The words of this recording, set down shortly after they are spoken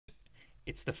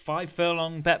It's the 5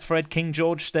 furlong Betfred King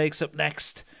George Stakes up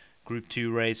next. Group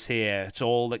 2 race here. It's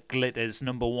all that glitters.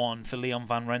 Number 1 for Leon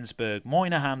van Rensburg.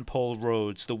 Moynihan, Paul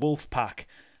Rhodes. The Wolf Pack,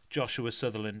 Joshua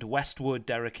Sutherland. Westwood,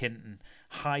 Derek Hinton.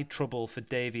 High Trouble for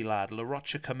Davy Ladd. La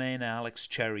Rocha Comena, Alex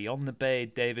Cherry. On the Bay,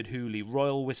 David Hooley.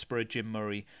 Royal Whisperer, Jim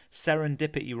Murray.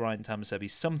 Serendipity, Ryan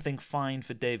Tamasebi. Something Fine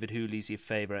for David Hooley's your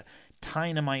favourite.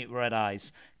 Dynamite, Red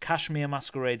Eyes. Kashmir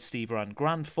Masquerade, Steve Rand.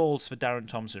 Grand Falls for Darren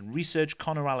Thompson. Research,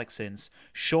 Connor Alex Ince.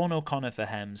 Sean O'Connor for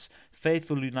Hems.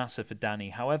 Faithful Lunasa for Danny.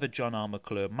 However, John R.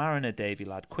 McClure. Mariner, Davy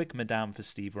Ladd. Quick Madame for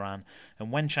Steve Ran.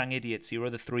 And Wenchang Idiots, your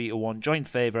other 3-1 joint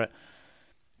favourite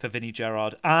for Vinnie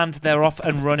Gerard. And they're off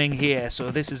and running here. So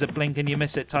this is a blink and you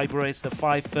miss it type race. The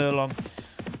 5 furlong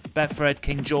Betfred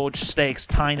King George Stakes.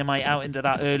 Dynamite out into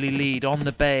that early lead on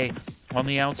the Bay. On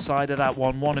the outside of that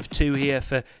one of 2 here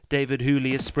for David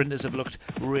Hooley. His sprinters have looked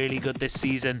really good this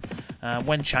season.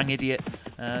 Wenchang Idiot,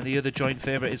 the other joint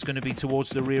favourite, is going to be towards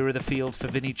the rear of the field for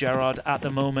Vinnie Gerard at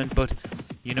the moment. But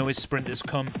you know his sprinters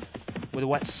come with a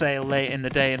wet sail late in the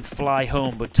day and fly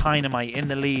home. But Dynamite in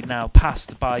the lead now,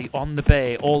 passed by On the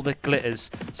Bay, All That Glitters.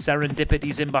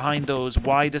 Serendipity's in behind those.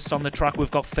 Widest on the track,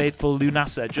 we've got Faithful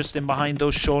Lunasa. Just in behind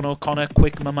those, Sean O'Connor,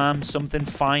 Quick Mamam, Something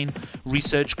Fine.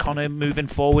 Research Connor moving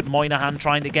forward. Moynihan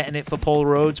trying to get in it for Paul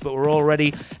Rhodes, but we're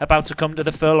already about to come to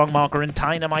the furlong marker, and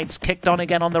Dynamite's kicked on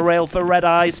again on the rail for Red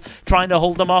Eyes, trying to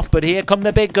hold them off, but here come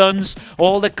the big guns.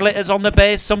 All That Glitters on the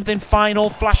base, Something Fine, all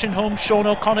flashing home. Sean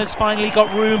O'Connor's finally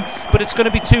got room, but it's going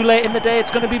to be too late in the day. It's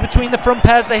going to be between the front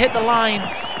pairs. They hit the line.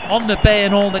 On the Bay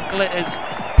and All That Glitters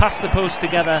past the post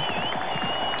together.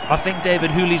 I think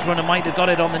David Hooley's runner might have got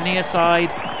it on the near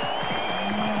side.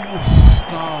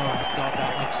 God,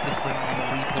 that looks different on the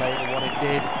replay to what it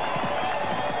did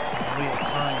in real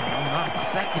time. And on that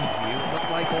second view, it looked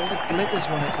like All That Glitters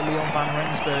won it for Leon van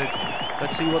Rensburg.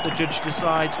 Let's see what the judge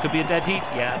decides. Could be a dead heat.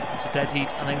 Yeah, it's a dead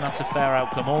heat. I think that's a fair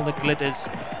outcome. All That Glitters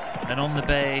and On the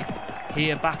Bay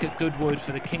here back at Goodwood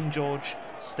for the King George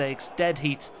Stakes. Dead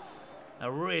heat. A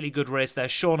really good race there.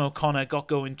 Sean O'Connor got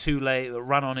going too late,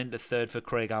 ran on into 3rd for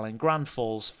Craig Allen. Grand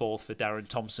Falls 4th for Darren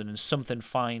Thompson, and Something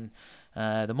Fine,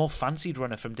 the more fancied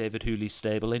runner from David Hooley's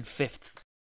stable, in 5th.